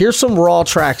it, though. Here's some raw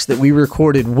tracks that we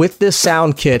recorded with this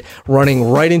sound kit running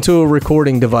right into a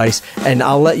recording device, and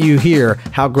I'll let you hear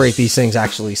how great these things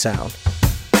actually sound.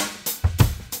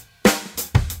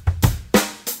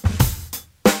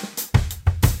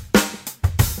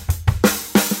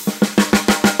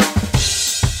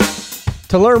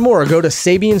 To learn more, go to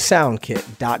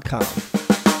SabianSoundKit.com.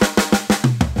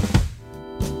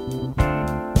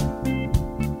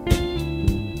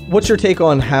 What's your take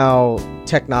on how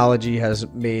technology has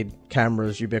made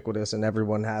cameras ubiquitous and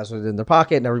everyone has it in their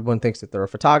pocket and everyone thinks that they're a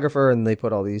photographer and they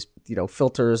put all these,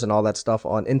 filters and all that stuff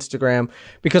on Instagram?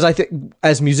 Because I think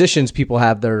as musicians, people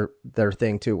have their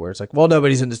thing too, where it's like, well,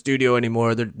 nobody's in the studio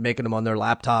anymore. They're making them on their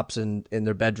laptops and in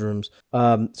their bedrooms.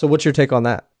 So what's your take on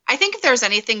that? I think if there's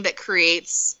anything that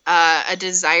creates a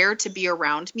desire to be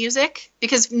around music,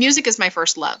 because music is my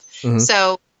first love. Mm-hmm.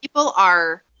 So people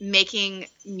are making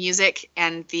music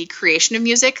and the creation of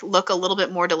music look a little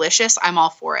bit more delicious. I'm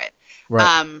all for it. Right.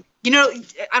 I don't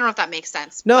know if that makes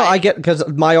sense. No, I get, because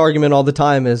my argument all the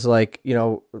time is like,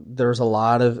 there's a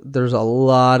lot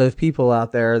of people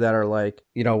out there that are like,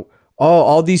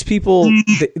 all these people,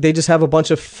 they just have a bunch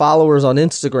of followers on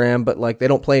Instagram, but like they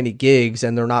don't play any gigs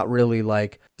and they're not really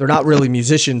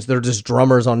musicians. They're just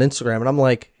drummers on Instagram. And I'm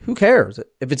like, who cares?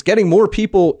 If it's getting more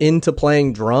people into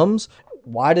playing drums,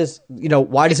 why does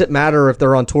it matter if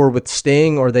they're on tour with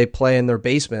Sting or they play in their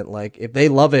basement? Like, if they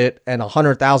love it and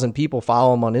 100,000 people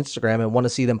follow them on Instagram and want to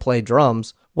see them play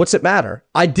drums, what's it matter?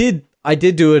 I did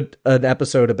do an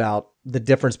episode about the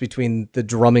difference between the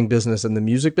drumming business and the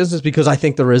music business, because I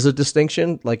think there is a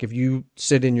distinction. Like, if you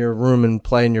sit in your room and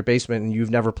play in your basement and you've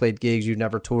never played gigs, you've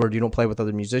never toured, you don't play with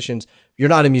other musicians, you're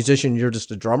not a musician, you're just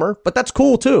a drummer. But that's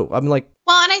cool too. I'm like,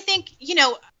 well, and I think,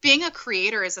 being a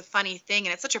creator is a funny thing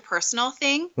and it's such a personal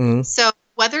thing. Mm-hmm. So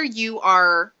whether you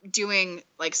are doing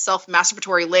like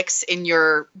self-masturbatory licks in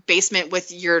your basement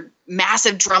with your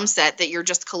massive drum set that you're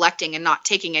just collecting and not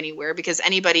taking anywhere, because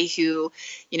anybody who,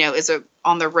 is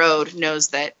on the road knows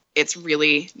that it's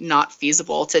really not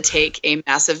feasible to take a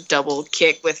massive double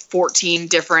kick with 14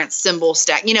 different cymbal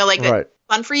stack, right. That's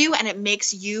fun for you and it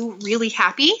makes you really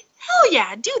happy. Hell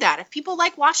yeah, do that. If people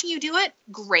like watching you do it,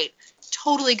 great.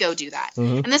 Totally go do that.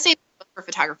 Mm-hmm. And the same for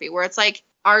photography, where it's like,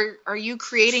 are you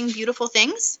creating beautiful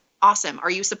things? Awesome. Are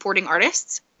you supporting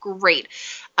artists? Great.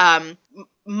 I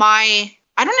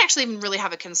don't actually even really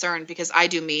have a concern, because I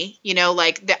do me,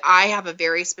 I have a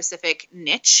very specific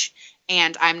niche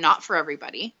and I'm not for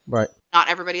everybody. Right. Not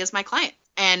everybody is my client.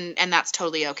 And that's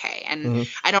totally okay. And mm-hmm.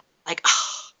 I don't like,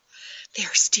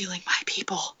 they're stealing my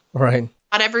people. Right.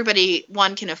 Not everybody,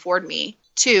 one, can afford me.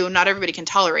 Two, not everybody can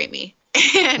tolerate me.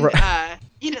 And, right.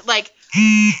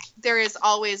 There is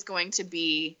always going to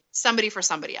be somebody for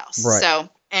somebody else. Right. So,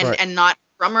 and not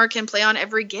drummer can play on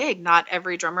every gig. Not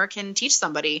every drummer can teach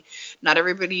somebody. Not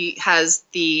everybody has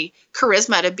the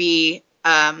charisma to be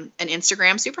an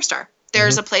Instagram superstar.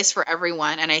 There's a place for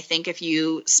everyone. And I think if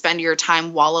you spend your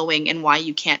time wallowing in why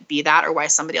you can't be that, or why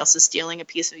somebody else is stealing a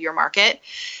piece of your market,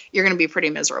 you're going to be pretty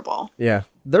miserable. Yeah.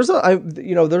 There's a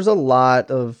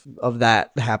lot of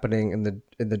that happening in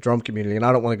the drum community. And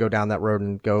I don't want to go down that road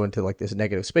and go into like this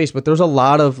negative space, but there's a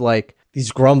lot of like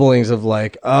these grumblings of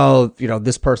like, oh,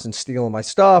 this person's stealing my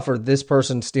stuff, or this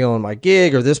person's stealing my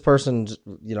gig, or this person's,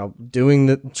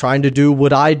 trying to do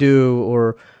what I do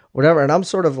or whatever. And I'm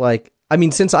sort of like,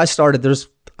 since I started, there's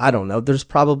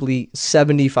probably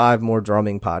 75 more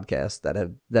drumming podcasts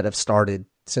that have started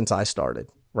since I started,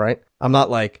 right? I'm not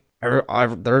like,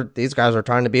 these guys are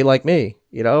trying to be like me,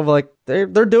 like they're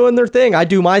doing their thing. I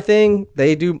do my thing.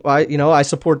 They do, I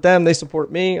support them. They support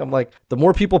me. I'm like, the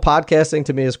more people podcasting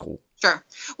to me is cool. Sure.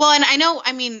 Well, and I know,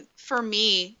 for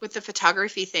me with the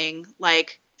photography thing,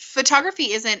 like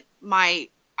photography isn't I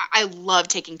love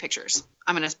taking pictures.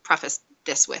 I'm going to preface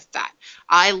this with that.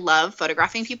 I love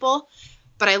photographing people,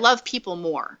 but I love people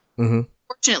more. Mm-hmm.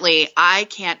 Fortunately, I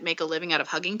can't make a living out of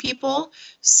hugging people.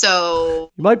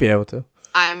 So you might be able to.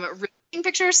 I'm taking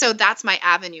pictures. So that's my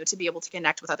avenue to be able to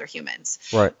connect with other humans.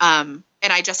 Right. And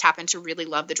I just happen to really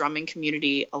love the drumming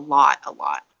community a lot.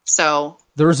 So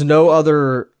there's no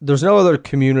other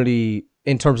community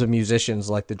in terms of musicians,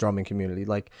 like the drumming community.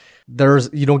 Like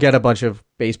you don't get a bunch of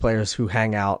bass players who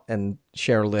hang out and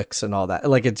share licks and all that.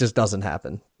 Like it just doesn't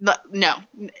happen. No.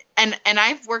 And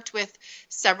I've worked with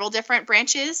several different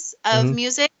branches of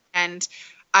music, and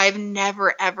I've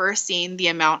never ever seen the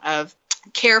amount of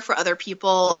care for other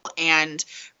people and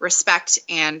respect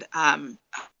and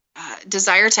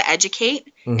desire to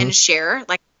educate and share,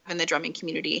 like in the drumming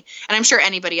community. And I'm sure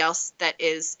anybody else that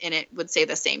is in it would say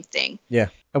the same thing. Yeah.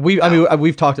 I mean,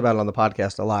 we've talked about it on the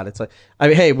podcast a lot. It's like, I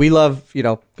mean, hey, we love,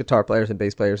 guitar players and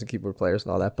bass players and keyboard players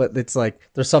and all that, but it's like,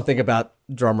 there's something about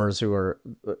drummers who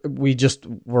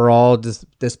we're all just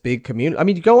this big community. I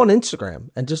mean, you go on Instagram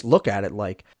and just look at it,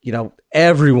 like,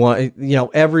 everyone,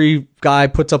 every guy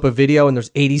puts up a video and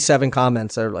there's 87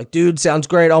 comments that are like, dude, sounds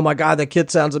great. Oh my God, that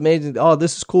kid sounds amazing. Oh,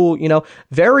 this is cool.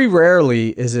 Very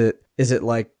rarely is it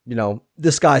like,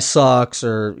 this guy sucks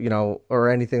or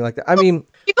anything like that. I mean,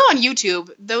 you go on YouTube,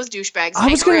 those douchebags. I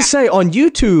was going to say on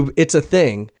YouTube, it's a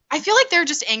thing. I feel like they're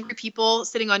just angry people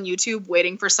sitting on YouTube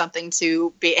waiting for something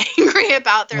to be angry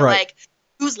about. They're like,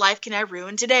 whose life can I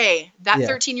ruin today? That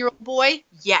 13-year-old boy?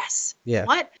 Yes. Yeah.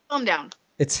 What? Calm down.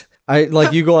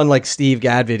 You go on like Steve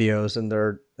Gadd videos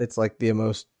and it's like the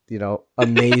most,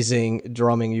 amazing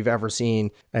drumming you've ever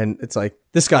seen. And it's like,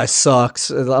 this guy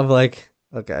sucks. And I'm like,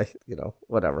 okay,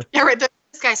 whatever. Yeah, right.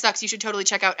 This guy sucks. You should totally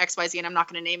check out XYZ, and I'm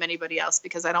not going to name anybody else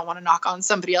because I don't want to knock on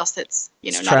somebody else that's,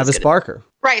 not Travis Barker.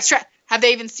 Right. Have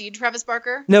they even seen Travis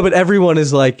Barker? No, but everyone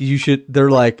is like, you should,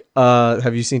 they're like,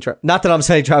 have you seen, not that I'm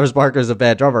saying Travis Barker is a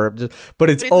bad drummer, but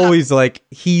it's always like,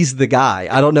 he's the guy.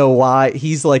 I don't know why.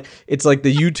 He's like, it's like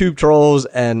the YouTube trolls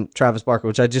and Travis Barker,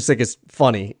 which I just think is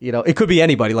funny. It could be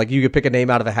anybody. Like you could pick a name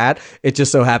out of a hat. It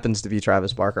just so happens to be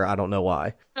Travis Barker. I don't know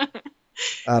why.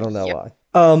 I don't know why.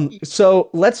 So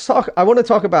let's talk. I want to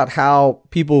talk about how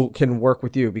people can work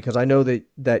with you, because I know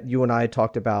that you and I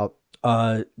talked about,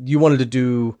 you wanted to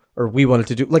do, or we wanted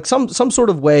to do, like some sort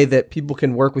of way that people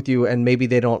can work with you, and maybe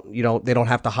they don't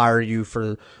have to hire you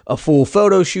for a full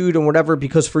photo shoot and whatever,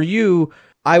 because for you,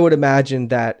 I would imagine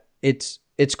that it's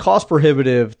cost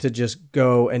prohibitive to just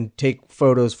go and take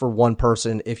photos for one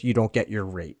person if you don't get your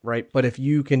rate, right? But if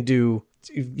you can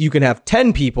have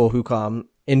 10 people who come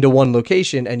into one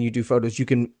location and you do photos, you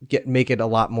can make it a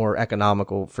lot more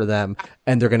economical for them,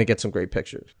 and they're going to get some great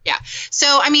pictures. Yeah.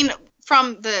 So, I mean,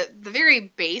 from the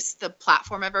very base, the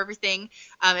platform of everything,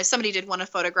 if somebody did want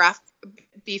to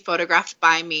be photographed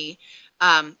by me,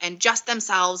 and just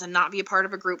themselves and not be a part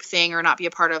of a group thing or not be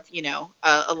a part of,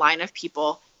 a line of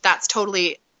people, that's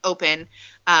totally open.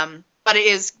 But it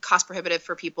is cost prohibitive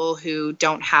for people who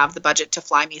don't have the budget to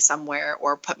fly me somewhere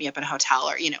or put me up in a hotel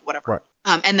or, whatever. Right.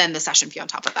 And then the session fee on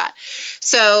top of that.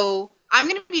 So I'm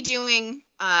going to be doing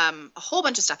a whole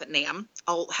bunch of stuff at NAMM.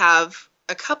 I'll have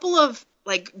a couple of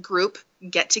like group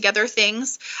get together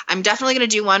things. I'm definitely going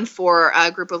to do one for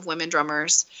a group of women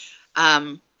drummers.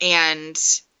 And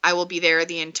I will be there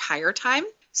the entire time.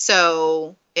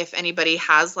 So if anybody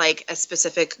has like a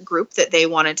specific group that they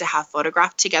wanted to have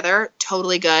photographed together,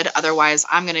 totally good. Otherwise,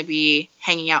 I'm going to be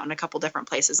hanging out in a couple different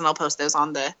places, and I'll post those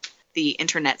on the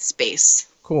internet space.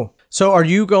 Cool. So are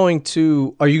you going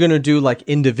to do like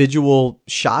individual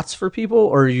shots for people,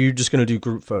 or are you just going to do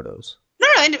group photos? No,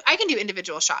 I can do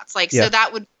individual shots. Like, so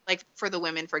that would, like for the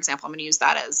women, for example, I'm going to use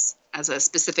that as a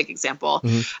specific example.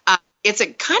 Mm-hmm. It's a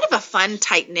kind of a fun,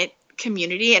 tight knit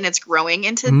community, and it's growing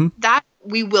into that.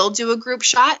 We will do a group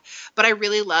shot, but I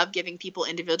really love giving people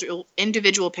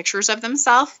individual pictures of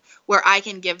themselves where I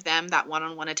can give them that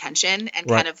one-on-one attention and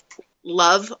kind of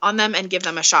love on them and give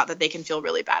them a shot that they can feel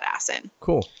really badass in.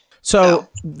 Cool. So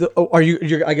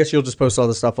I guess you'll just post all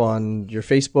the stuff on your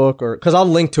Facebook, or because I'll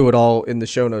link to it all in the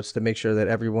show notes to make sure that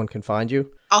everyone can find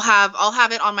you. I'll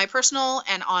have it on my personal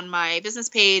and on my business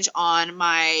page, on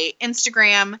my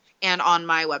Instagram, and on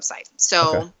my website.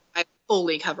 So I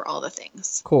fully cover all the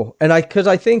things. Cool. And I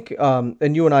think,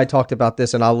 and you and I talked about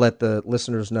this, and I'll let the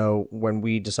listeners know when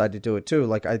we decide to do it too.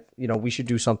 Like we should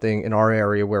do something in our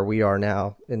area where we are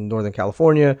now in Northern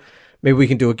California. Maybe we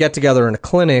can do a get together in a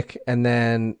clinic, and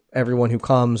then everyone who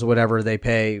comes, whatever they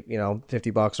pay, $50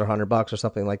 or $100 or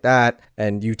something like that.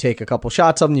 And you take a couple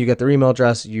shots of them, you get their email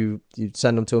address, you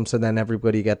send them to them. So then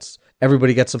everybody gets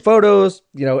some photos,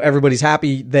 everybody's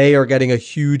happy. They are getting a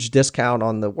huge discount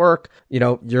on the work.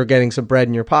 You're getting some bread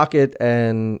in your pocket,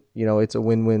 and, it's a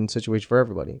win-win situation for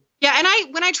everybody. Yeah.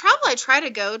 And when I travel, I try to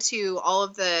go to all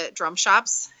of the drum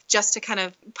shops just to kind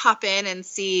of pop in and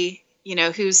see,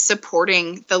 who's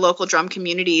supporting the local drum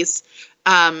communities.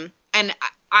 And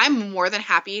I'm more than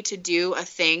happy to do a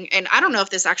thing. And I don't know if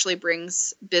this actually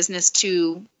brings business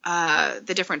to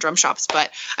the different drum shops, but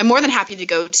I'm more than happy to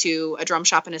go to a drum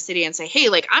shop in a city and say, hey,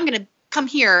 like I'm going to come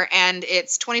here and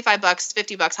it's $25,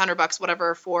 $50, $100,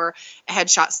 whatever for a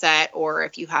headshot set. Or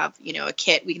if you have, a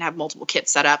kit, we can have multiple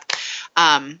kits set up,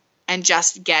 and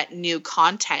just get new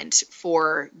content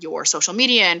for your social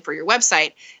media and for your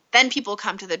website. Then people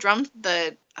come to the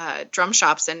drum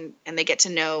shops and they get to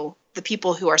know the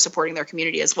people who are supporting their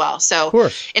community as well. So of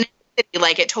course. In a city,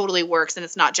 like, it totally works. And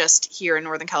it's not just here in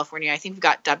Northern California. I think we've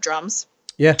got Dub Drums.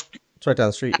 Yeah. It's right down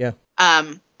the street. Yeah.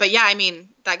 But yeah, I mean,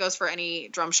 that goes for any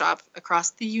drum shop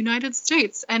across the United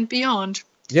States and beyond.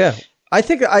 Yeah. I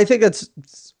think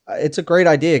it's a great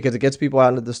idea because it gets people out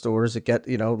into the stores.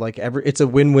 It's a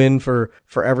win-win for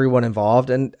everyone involved.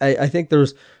 And I think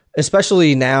there's,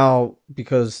 especially now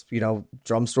because,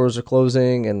 drum stores are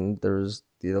closing and there's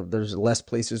less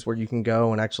places where you can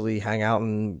go and actually hang out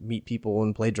and meet people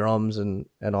and play drums and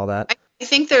all that. I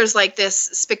think there's like this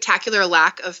spectacular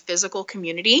lack of physical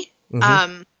community.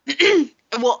 Mm-hmm.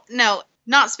 Well, no,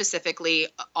 not specifically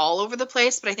all over the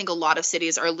place, but I think a lot of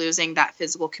cities are losing that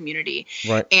physical community.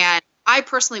 Right. And I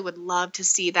personally would love to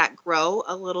see that grow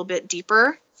a little bit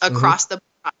deeper across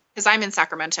because I'm in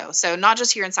Sacramento. So not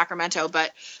just here in Sacramento,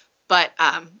 but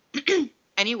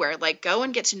anywhere. Like, go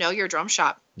and get to know your drum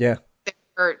shop. Yeah. There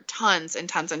are tons and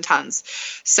tons and tons.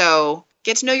 So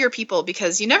get to know your people,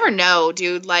 because you never know,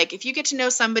 dude. Like, if you get to know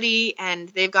somebody and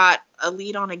they've got a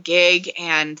lead on a gig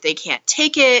and they can't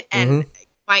take it and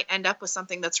might end up with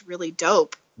something that's really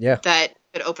dope. Yeah. That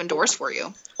could open doors for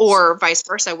you, or vice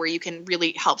versa, where you can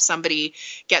really help somebody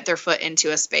get their foot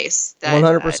into a space.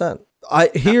 100%.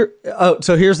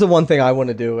 So here's the one thing I want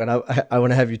to do, and I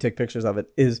want to have you take pictures of it,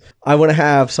 is I want to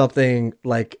have something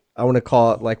like, I want to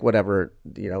call it like whatever,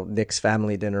 Nick's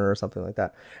family dinner or something like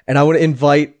that. And I want to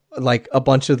invite like a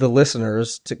bunch of the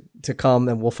listeners to come,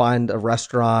 and we'll find a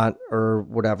restaurant or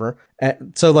whatever.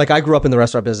 And so like, I grew up in the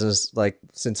restaurant business, like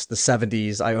since the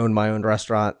 70s. I owned my own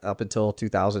restaurant up until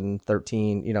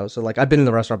 2013, so like I've been in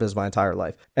the restaurant business my entire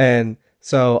life. And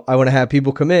so I want to have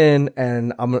people come in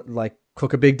and I'm like,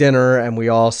 cook a big dinner and we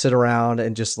all sit around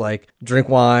and just like drink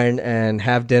wine and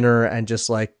have dinner and just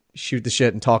like shoot the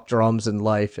shit and talk drums and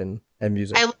life and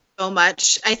music. I love it so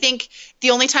much. I think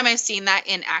the only time I've seen that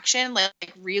in action,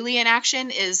 like really in action,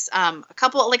 is a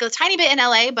tiny bit in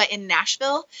LA, but in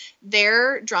Nashville,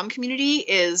 their drum community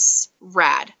is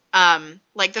rad.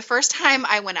 Like the first time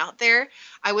I went out there,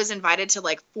 I was invited to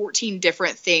like 14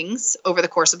 different ththings over the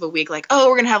course of a week. Like, oh,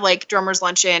 we're going to have like drummers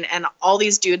luncheon, and all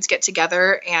these dudes get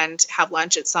together and have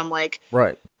lunch at some like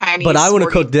right. Chinese. But I want to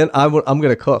cook dinner. I'm going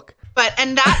to cook.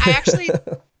 And that I actually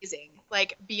amazing,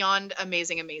 like beyond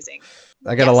amazing.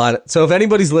 I got a lot. So if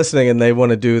anybody's listening and they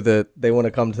want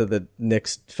to come to the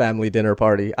Nick's family dinner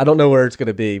party, I don't know where it's going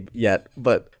to be yet,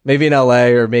 but maybe in LA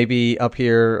or maybe up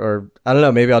here, or I don't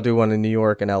know, maybe I'll do one in New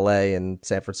York and LA and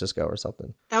San Francisco or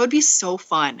something. That would be so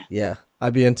fun. Yeah,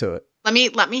 I'd be into it.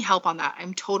 Let me help on that.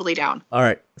 I'm totally down. All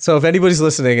right. So if anybody's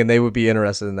listening and they would be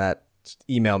interested in that, just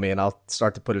email me and I'll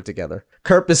start to put it together.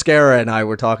 Kurt Biscara and I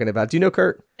were talking about. Do you know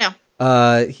Kurt? No.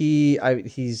 He's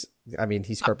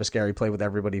Kurt Biscara. He played with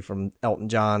everybody from Elton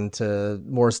John to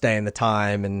Morris Day and the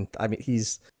Time, and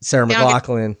he's Sarah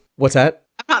McLachlan. What's that?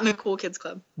 I'm not in the Cool Kids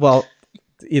Club. Well,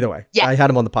 either way, yeah. I had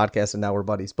him on the podcast, and now we're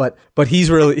buddies. But he's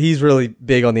really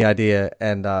big on the idea,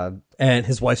 and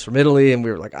his wife's from Italy, and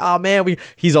we were like, oh man,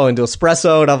 he's all into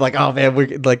espresso, and I'm like, oh man,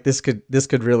 we like this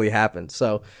could really happen.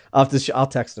 So I'll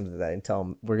text him today and tell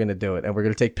him we're gonna do it, and we're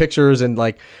gonna take pictures, and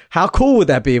like, how cool would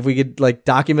that be if we could like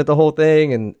document the whole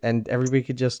thing, and everybody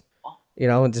could just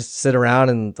and just sit around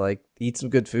and like eat some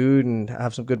good food and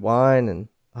have some good wine, and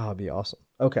it'd be awesome.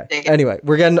 Okay. Anyway,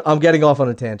 I'm getting off on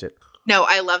a tangent. No,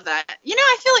 I love that.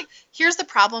 I feel like here's the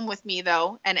problem with me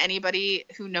though, and anybody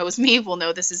who knows me will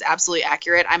know this is absolutely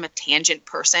accurate. I'm a tangent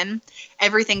person.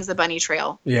 Everything's a bunny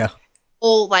trail. Yeah.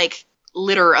 Whole like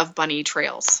litter of bunny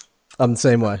trails. I'm the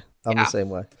same way. The same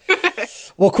way.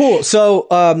 Well, cool. So,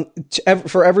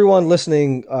 for everyone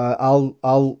listening,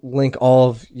 I'll link all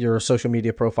of your social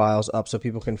media profiles up so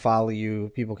people can follow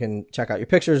you. People can check out your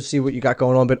pictures, see what you got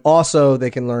going on, but also they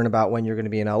can learn about when you're going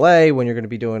to be in LA, when you're going to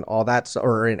be doing all that stuff,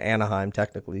 or in Anaheim,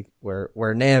 technically, where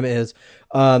NAMM is.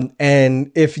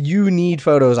 And if you need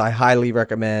photos, I highly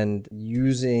recommend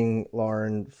using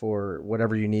Lauren for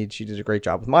whatever you need. She did a great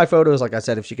job with my photos. Like I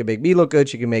said, if she can make me look good,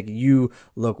 she can make you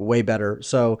look way better.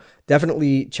 So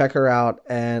definitely check her out.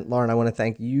 And Lauren, I want to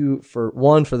thank you for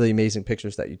the amazing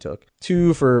pictures that you took,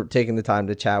 2, for taking the time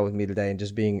to chat with me today and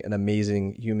just being an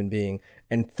amazing human being,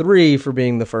 and 3, for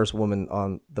being the first woman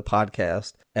on the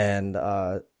podcast. And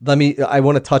I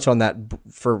want to touch on that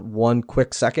for one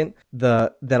quick second.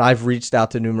 That I've reached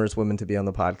out to numerous women to be on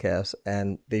the podcast,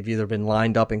 and they've either been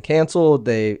lined up and canceled,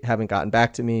 they haven't gotten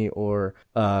back to me, or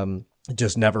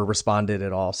just never responded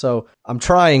at all. So I'm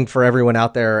trying for everyone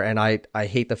out there, and I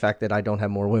hate the fact that I don't have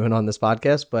more women on this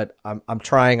podcast, but I'm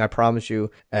trying, I promise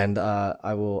you, and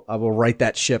I will right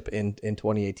that ship in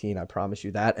 2018. I promise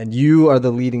you that, and you are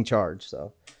the leading charge.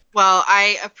 So. Well,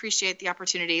 I appreciate the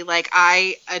opportunity. Like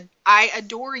I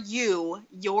adore you,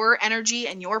 your energy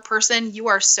and your person. You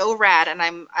are so rad, and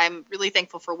I'm really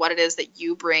thankful for what it is that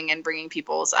you bring and bringing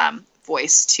people's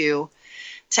voice to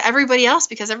everybody else,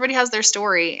 because everybody has their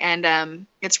story, and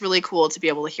it's really cool to be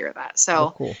able to hear that.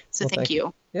 So, cool. So thank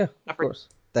you. Yeah, of course.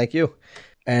 Thank you.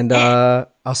 And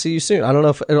I'll see you soon. I don't know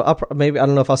if I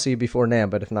don't know if I'll see you before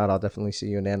NAMM, but if not, I'll definitely see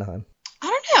you in Anaheim. I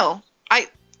don't know.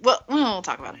 Well, we'll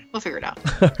talk about it. We'll figure it out.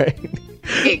 All right.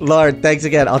 Thanks. Lauren, thanks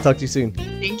again. I'll talk to you soon.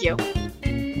 Thank you.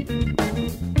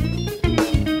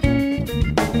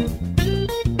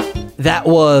 That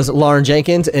was Lauren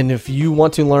Jenkins, and if you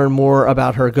want to learn more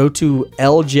about her, go to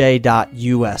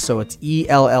lj.us. So it's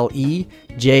ELLEJAYE.us.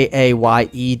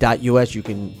 You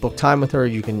can book time with her.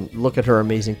 You can look at her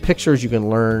amazing pictures. You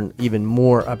can learn even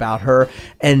more about her.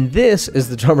 And this is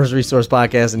the Drummers Resource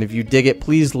Podcast, and if you dig it,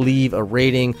 please leave a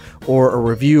rating or a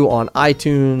review on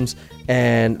iTunes,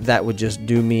 and that would just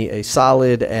do me a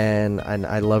solid, and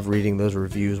I love reading those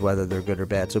reviews, whether they're good or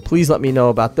bad. So please let me know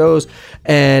about those.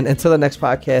 And until the next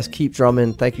podcast, keep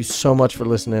drumming. Thank you so much for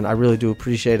listening. I really do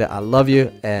appreciate it. I love you,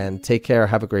 and take care.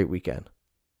 Have a great weekend.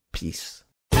 Peace.